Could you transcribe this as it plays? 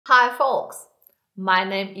Hi folks! My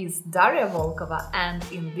name is Daria Volkova, and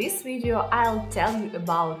in this video I'll tell you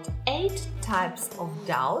about 8 types of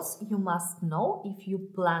DAOs you must know if you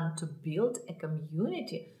plan to build a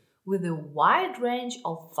community with a wide range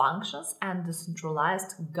of functions and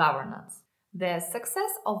decentralized governance. The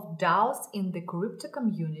success of DAOs in the crypto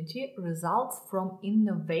community results from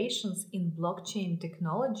innovations in blockchain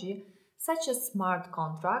technology such as smart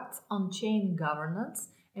contracts, on-chain governance,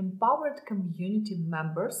 empowered community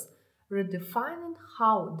members, redefining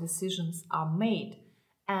how decisions are made,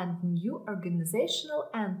 and new organizational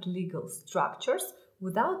and legal structures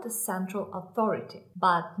without a central authority.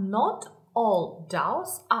 But not all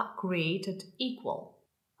DAOs are created equal.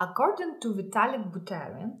 According to Vitalik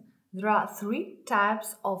Buterin, there are 3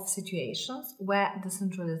 types of situations where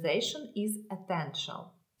decentralization is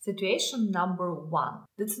essential. Situation number 1.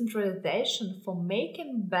 Decentralization for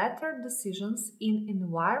making better decisions in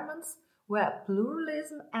environments where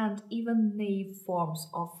pluralism and even naive forms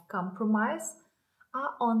of compromise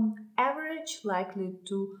are on average likely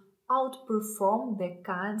to outperform the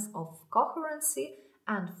kinds of coherency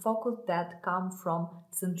and focus that come from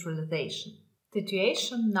centralization.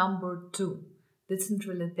 Situation number 2.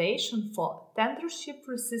 Decentralization for censorship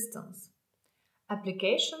resistance.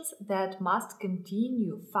 Applications that must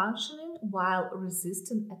continue functioning while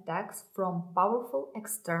resisting attacks from powerful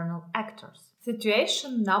external actors.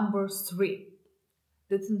 Situation number 3.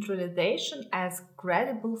 Decentralization as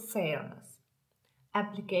credible fairness.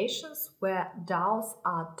 Applications where DAOs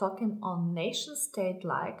are taking on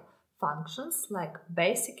nation-state-like functions like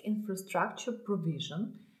basic infrastructure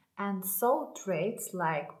provision and so traits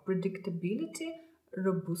like predictability,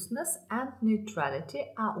 robustness and neutrality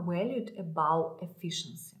are valued above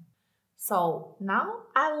efficiency. So now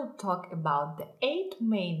I will talk about the 8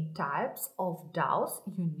 main types of DAOs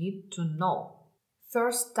you need to know.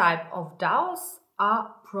 First type of DAOs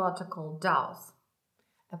are protocol DAOs.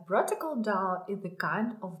 A protocol DAO is the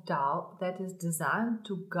kind of DAO that is designed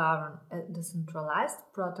to govern a decentralized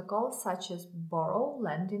protocol such as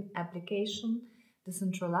borrow-lending application,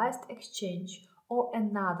 decentralized exchange, or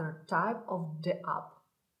another type of DApp.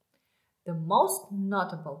 The most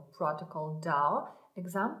notable protocol DAO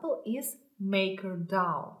example is Maker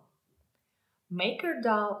DAO. Maker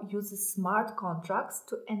DAO uses smart contracts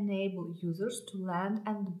to enable users to lend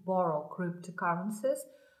and borrow cryptocurrencies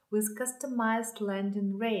with customized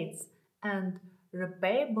lending rates and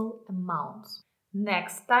repayable amounts.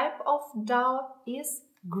 Next type of DAO is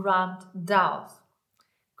grant DAOs.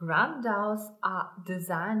 Grant DAOs are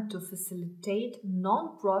designed to facilitate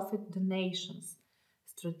non-profit donations,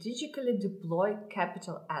 strategically deploy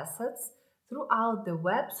capital assets throughout the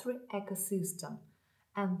Web3 ecosystem,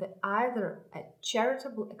 and either a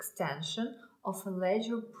charitable extension of a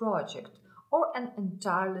ledger project or an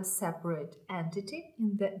entirely separate entity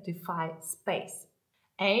in the DeFi space.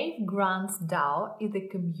 Aave Grants DAO is a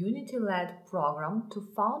community-led program to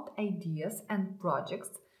fund ideas and projects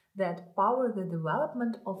that power the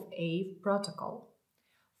development of Aave protocol,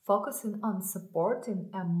 focusing on supporting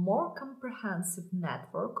a more comprehensive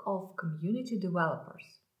network of community developers.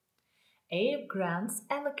 Aave grants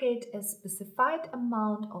allocate a specified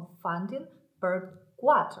amount of funding per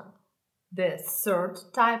quarter. The third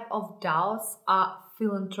type of DAOs are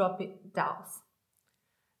philanthropy DAOs.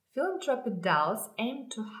 Philanthropy DAOs aim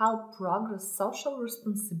to help progress social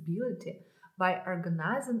responsibility by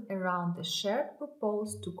organizing around a shared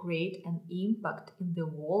purpose to create an impact in the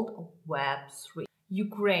world of Web3.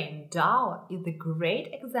 Ukraine DAO is a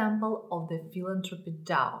great example of the philanthropy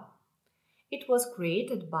DAO. It was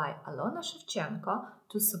created by Alona Shevchenko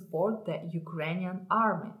to support the Ukrainian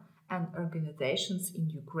army and organizations in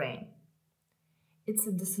Ukraine. It's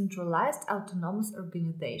a decentralized autonomous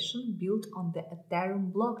organization built on the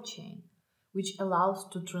Ethereum blockchain, which allows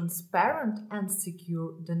to transparent and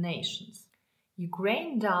secure donations.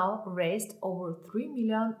 Ukraine DAO raised over 3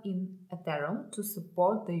 million in Ethereum to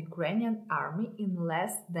support the Ukrainian army in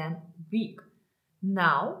less than a week.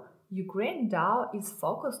 Now, Ukraine DAO is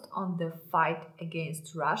focused on the fight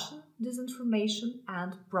against Russian disinformation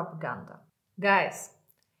and propaganda. Guys,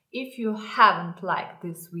 if you haven't liked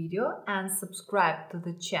this video and subscribed to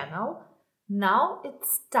the channel, now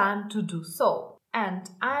it's time to do so. And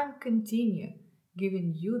I'll continue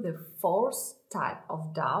giving you the 4th type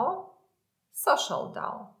of DAO, social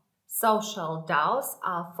DAO. Social DAOs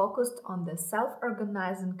are focused on the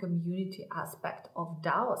self-organizing community aspect of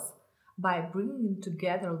DAOs by bringing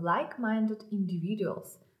together like-minded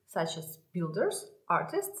individuals such as builders,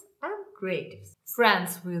 artists, and creatives.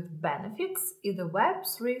 Friends with Benefits is a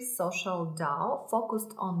Web3 social DAO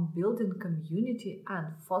focused on building community and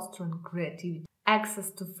fostering creativity. Access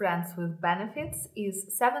to friends with benefits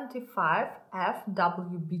is 75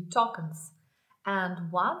 FWB tokens,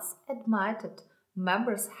 and once admitted,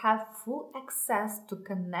 members have full access to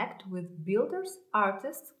connect with builders,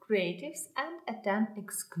 artists, creatives, and attend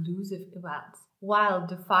exclusive events. While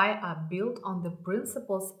DeFi are built on the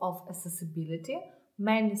principles of accessibility,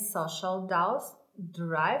 many social DAOs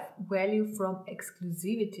derive value from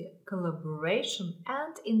exclusivity, collaboration,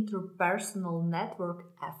 and interpersonal network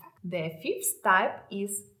effect. The fifth type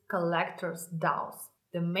is collectors DAOs.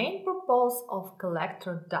 The main purpose of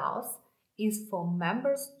collector DAOs is for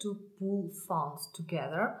members to pool funds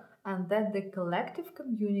together and that the collective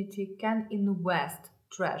community can invest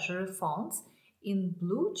treasury funds in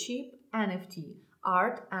blue chip NFT,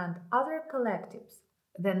 art, and other collectives.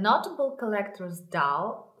 The notable collectors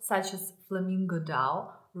DAO, such as Flamingo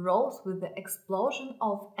DAO, rose with the explosion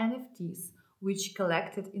of NFTs, which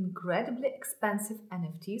collected incredibly expensive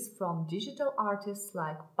NFTs from digital artists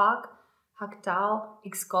like Pak, Hacktow,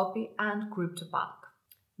 Xcopy, and CryptoPunk.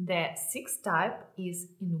 The sixth type is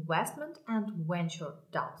investment and venture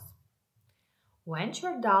DAOs.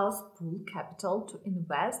 Venture DAOs pool capital to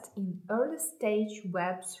invest in early-stage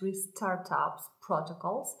Web3 startups,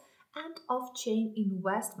 protocols, and off-chain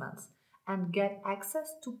investments and get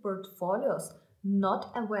access to portfolios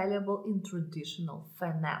not available in traditional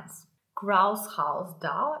finance. House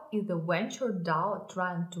DAO is a venture DAO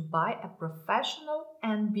trying to buy a professional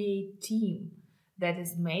NBA team that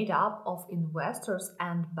is made up of investors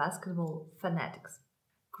and basketball fanatics.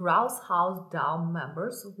 House DAO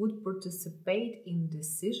members would participate in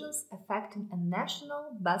decisions affecting a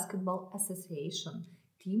national basketball association,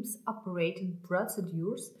 teams operating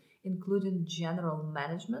procedures including general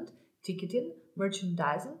management, ticketing,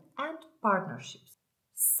 merchandising, and partnerships.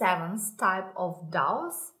 Seventh type of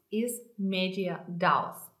DAOs is media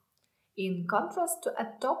DAOs. In contrast to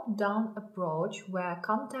a top-down approach where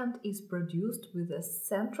content is produced with a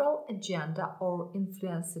central agenda or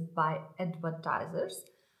influenced by advertisers,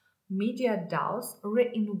 media DAOs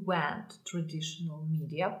reinvent traditional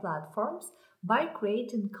media platforms by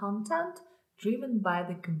creating content driven by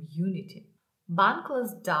the community.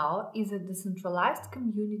 Bankless DAO is a decentralized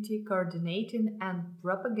community coordinating and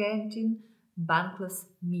propagating bankless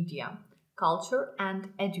media, culture,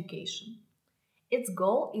 and education. Its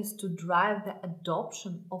goal is to drive the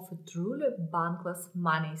adoption of a truly bankless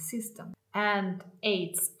money system. And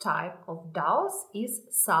eighth type of DAOs is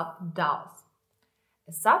sub-DAOs.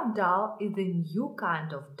 A sub-DAO is a new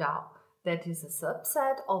kind of DAO that is a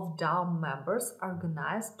subset of DAO members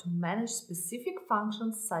organized to manage specific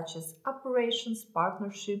functions such as operations,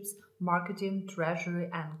 partnerships, marketing, treasury,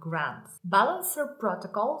 and grants. Balancer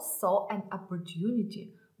Protocol saw an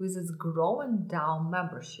opportunity with its growing DAO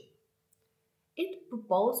membership. It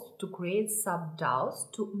proposed to create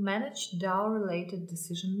sub-DAOs to manage DAO-related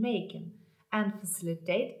decision-making and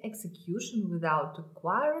facilitate execution without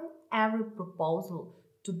requiring every proposal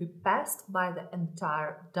to be passed by the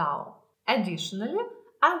entire DAO. Additionally,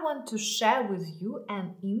 I want to share with you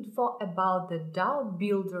an info about the DAO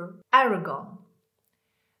builder Aragon.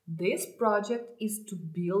 This project is to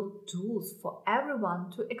build tools for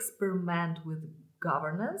everyone to experiment with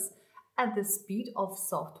governance at the speed of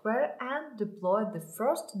software and deploy the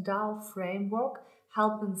first DAO framework,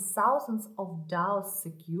 helping thousands of DAOs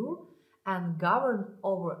secure and govern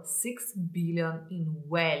over 6 billion in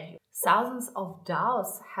value. Thousands of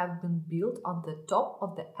DAOs have been built on the top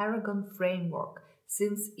of the Aragon framework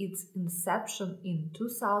since its inception in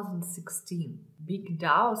 2016. Big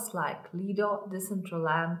DAOs like Lido,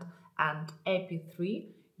 Decentralized, and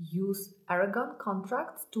AP3 use Aragon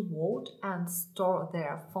contracts to vote and store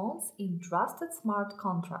their funds in trusted smart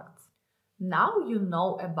contracts. Now you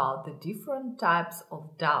know about the different types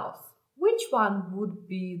of DAOs. Which one would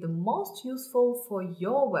be the most useful for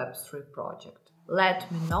your Web3 project?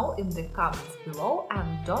 Let me know in the comments below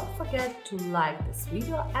and don't forget to like this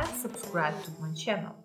video and subscribe to my channel.